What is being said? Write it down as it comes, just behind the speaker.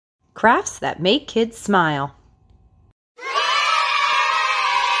Crafts that make kids smile.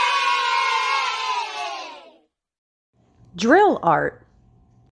 Drill art.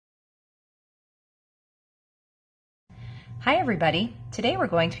 Hi everybody. Today we're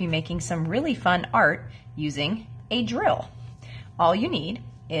going to be making some really fun art using a drill. All you need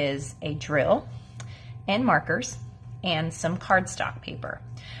is a drill and markers and some cardstock paper.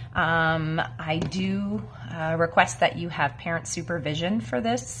 I do request that you have parent supervision for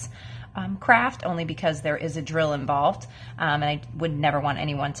this craft, only because there is a drill involved, and I would never want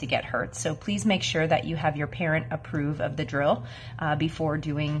anyone to get hurt. So please make sure that you have your parent approve of the drill before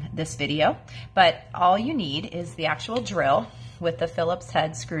doing this video. But all you need is the actual drill with the Phillips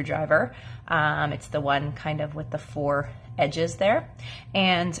head screwdriver. It's the one kind of with the 4 edges there,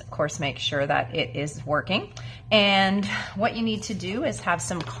 and of course make sure that it is working. And what you need to do is have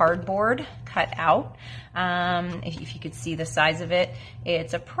some cardboard cut out. If you could see the size of it,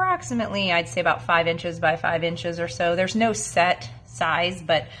 it's approximately, I'd say about 5 inches by 5 inches or so. There's no set size,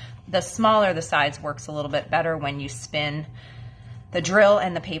 but the smaller the size works a little bit better when you spin the drill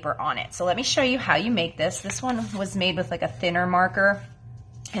and the paper on it. So let me show you how you make this. This one was made with like a thinner marker,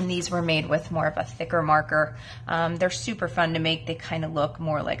 and these were made with more of a thicker marker. They're super fun to make. They kind of look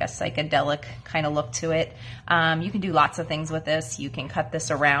more like a psychedelic kind of look to it. You can do lots of things with this. You can cut this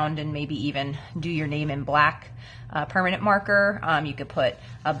around and maybe even do your name in black permanent marker. You could put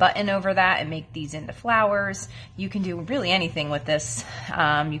a button over that and make these into flowers. You can do really anything with this.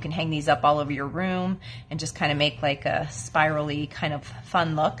 You can hang these up all over your room and just kind of make like a spirally kind of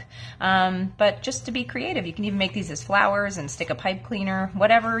fun look. But just to be creative, you can even make these as flowers and stick a pipe cleaner,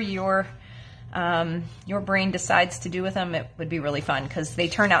 whatever your brain decides to do with them. It would be really fun because they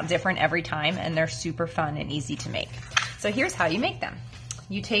turn out different every time, and they're super fun and easy to make. So here's how you make them.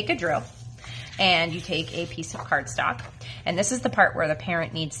 You take a drill and you take a piece of cardstock, and this is the part where the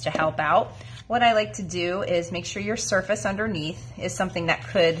parent needs to help out. What I like to do is make sure your surface underneath is something that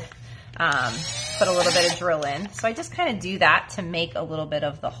could put a little bit of drill in. So I just kind of do that to make a little bit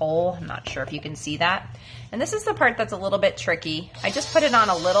of the hole. I'm not sure if you can see that. And this is the part that's a little bit tricky. I just put it on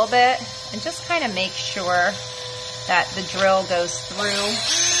a little bit and just kind of make sure that the drill goes through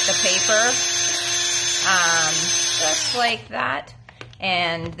the paper, just like that.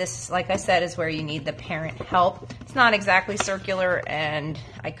 And this, like I said, is where you need the parent help. It's not exactly circular, and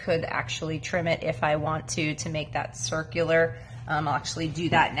I could actually trim it if I want to make that circular. I'll actually do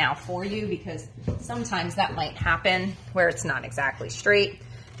that now for you, because sometimes that might happen where it's not exactly straight.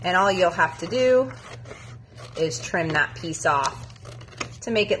 And all you'll have to do is trim that piece off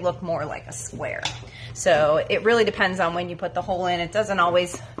to make it look more like a square. So it really depends on when you put the hole in. It doesn't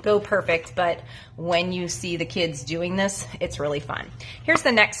always go perfect, but when you see the kids doing this, it's really fun. Here's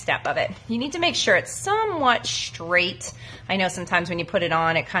the next step of it. You need to make sure it's somewhat straight. I know sometimes when you put it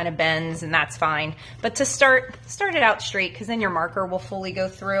on, it kind of bends, and that's fine. But to start it out straight, because then your marker will fully go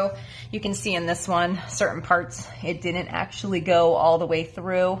through. You can see in this one, certain parts, it didn't actually go all the way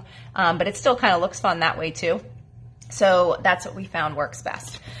through, but it still kind of looks fun that way too. So that's what we found works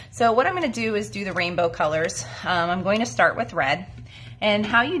best. So what I'm going to do is do the rainbow colors. I'm going to start with red. And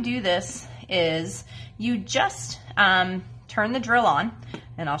how you do this is you just turn the drill on,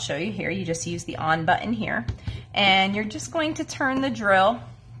 and I'll show you here. You just use the on button here, and you're just going to turn the drill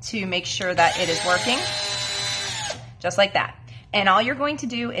to make sure that it is working, just like that. And all you're going to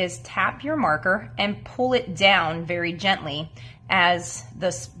do is tap your marker and pull it down very gently as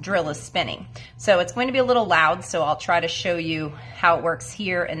this drill is spinning. So it's going to be a little loud, so I'll try to show you how it works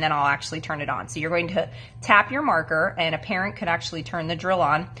here, and then I'll actually turn it on. So you're going to tap your marker, and a parent could actually turn the drill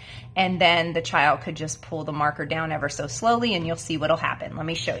on, and then the child could just pull the marker down ever so slowly, and you'll see what'll happen. Let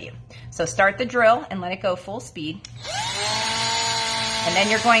me show you. So start the drill and let it go full speed. And then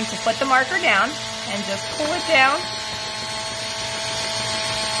you're going to put the marker down and just pull it down.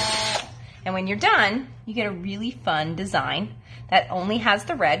 And when you're done, you get a really fun design that only has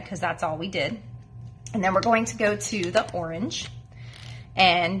the red, because that's all we did. And then we're going to go to the orange,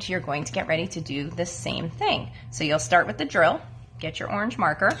 and you're going to get ready to do the same thing. So you'll start with the drill, get your orange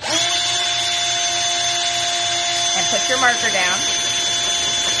marker, and put your marker down.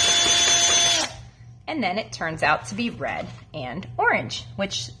 And then it turns out to be red and orange,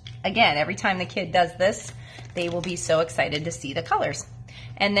 which, again, every time the kid does this, they will be so excited to see the colors.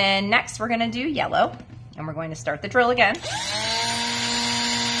 And then next we're going to do yellow, and we're going to start the drill again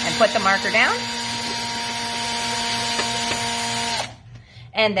and put the marker down.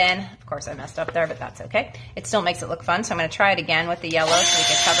 And then, of course, I messed up there, but that's okay. It still makes it look fun, so I'm going to try it again with the yellow so we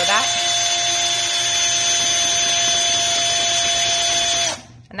can cover that.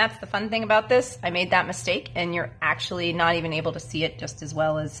 And that's the fun thing about this. I made that mistake, and you're actually not even able to see it just as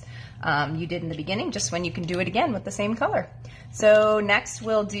well as you did in the beginning, just when you can do it again with the same color. So next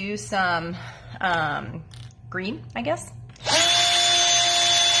we'll do some green, I guess.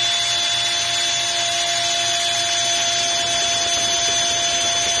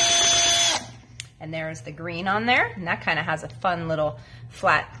 And there's the green on there, and that kind of has a fun little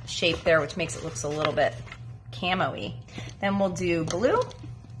flat shape there, which makes it look a little bit camo-y. Then we'll do blue.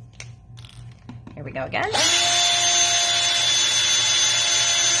 Here we go again.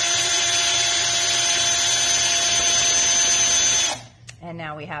 And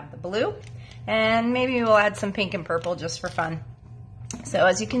now we have the blue, and maybe we'll add some pink and purple just for fun. So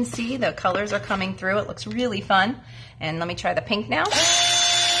as you can see, the colors are coming through. It looks really fun. And let me try the pink now.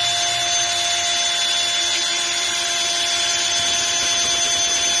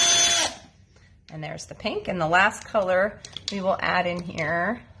 And there's the pink. And the last color we will add in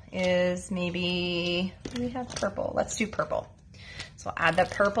here is maybe, we have purple. Let's do purple. So I'll add the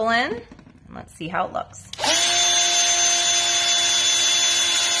purple in, and let's see how it looks.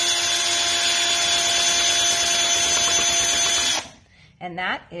 And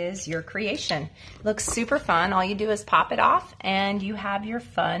that is your creation. Looks super fun. All you do is pop it off, and you have your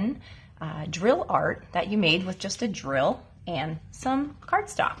fun drill art that you made with just a drill and some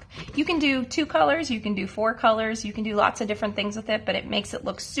cardstock. You can do 2 colors, you can do 4 colors, you can do lots of different things with it, but it makes it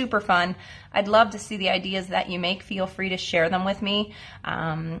look super fun. I'd love to see the ideas that you make. Feel free to share them with me,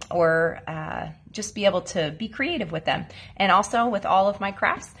 or just be able to be creative with them. And also with all of my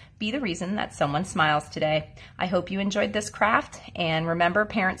crafts, be the reason that someone smiles today. I hope you enjoyed this craft, and remember,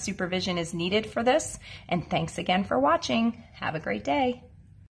 parent supervision is needed for this. And thanks again for watching. Have a great day.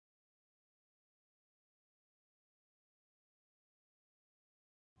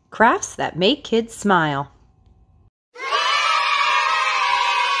 Crafts that make kids smile.